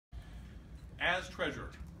As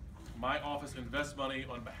treasurer, my office invests money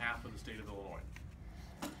on behalf of the state of Illinois.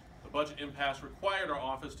 The budget impasse required our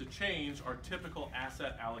office to change our typical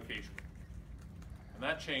asset allocation. And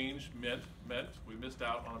that change meant we missed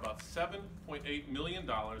out on about $7.8 million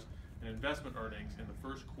in investment earnings in the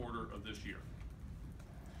first quarter of this year.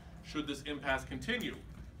 Should this impasse continue,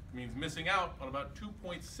 it means missing out on about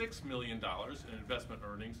 $2.6 million in investment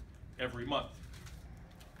earnings every month,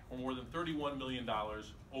 or more than $31 million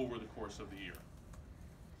over the course of the year.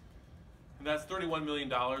 And that's $31 million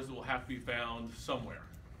that will have to be found somewhere.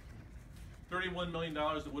 $31 million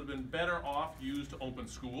that would have been better off used to open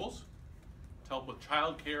schools, to help with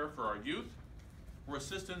child care for our youth, or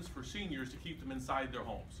assistance for seniors to keep them inside their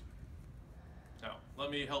homes. Now, let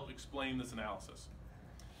me help explain this analysis.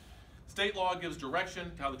 State law gives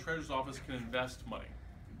direction to how the Treasurer's Office can invest money.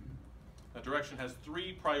 That direction has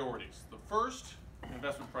three priorities. The first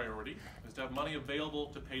investment priority is to have money available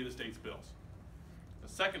to pay the state's bills. The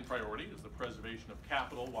second priority is the preservation of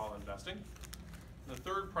capital while investing. And the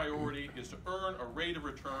third priority is to earn a rate of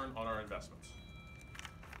return on our investments.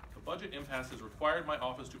 The budget impasse has required my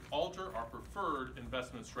office to alter our preferred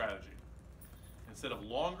investment strategy. Instead of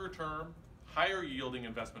longer-term, higher-yielding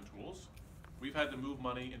investment tools, we've had to move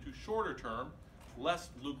money into shorter-term, less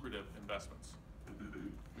lucrative investments.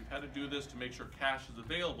 We've had to do this to make sure cash is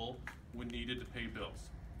available when needed to pay bills.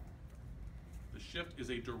 The shift is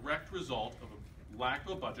a direct result of a lack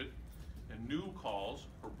of a budget and new calls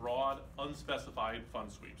for broad, unspecified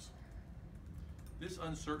fund sweeps. This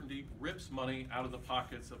uncertainty rips money out of the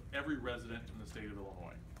pockets of every resident in the state of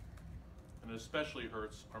Illinois, and it especially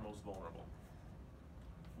hurts our most vulnerable.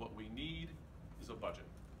 What we need is a budget.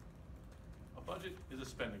 A budget is a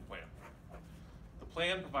spending plan. The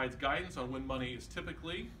plan provides guidance on when money is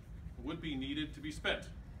typically would be needed to be spent.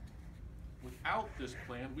 Without this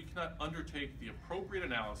plan, we cannot undertake the appropriate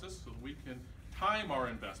analysis so that we can time our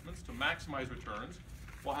investments to maximize returns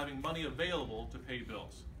while having money available to pay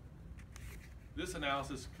bills. This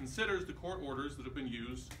analysis considers the court orders that have been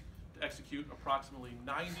used to execute approximately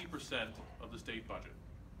 90% of the state budget.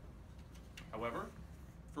 However,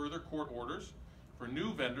 further court orders for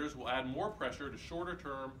new vendors will add more pressure to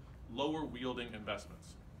shorter-term, lower-yielding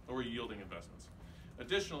investments.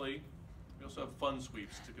 Additionally, we also have fund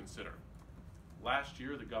sweeps to consider. Last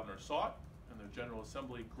year, the governor sought, and the General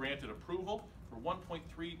Assembly granted approval for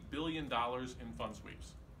 $1.3 billion in fund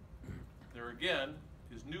sweeps. There again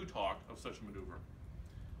is new talk of such a maneuver,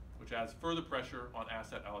 which adds further pressure on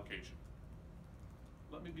asset allocation.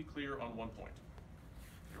 Let me be clear on one point.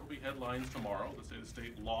 There will be headlines tomorrow that say the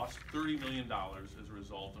state lost $30 million as a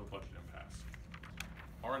result of a budget impasse.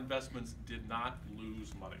 Our investments did not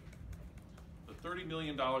lose money. The $30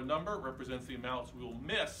 million number represents the amounts we will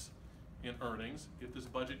miss in earnings if this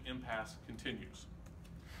budget impasse continues.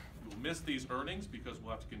 We will miss these earnings because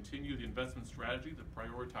we'll have to continue the investment strategy that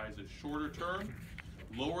prioritizes shorter-term,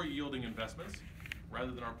 lower-yielding investments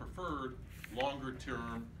rather than our preferred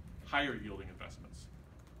longer-term, higher-yielding investments.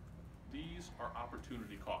 These are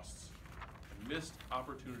opportunity costs, and missed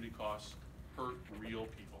opportunity costs hurt real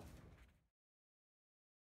people.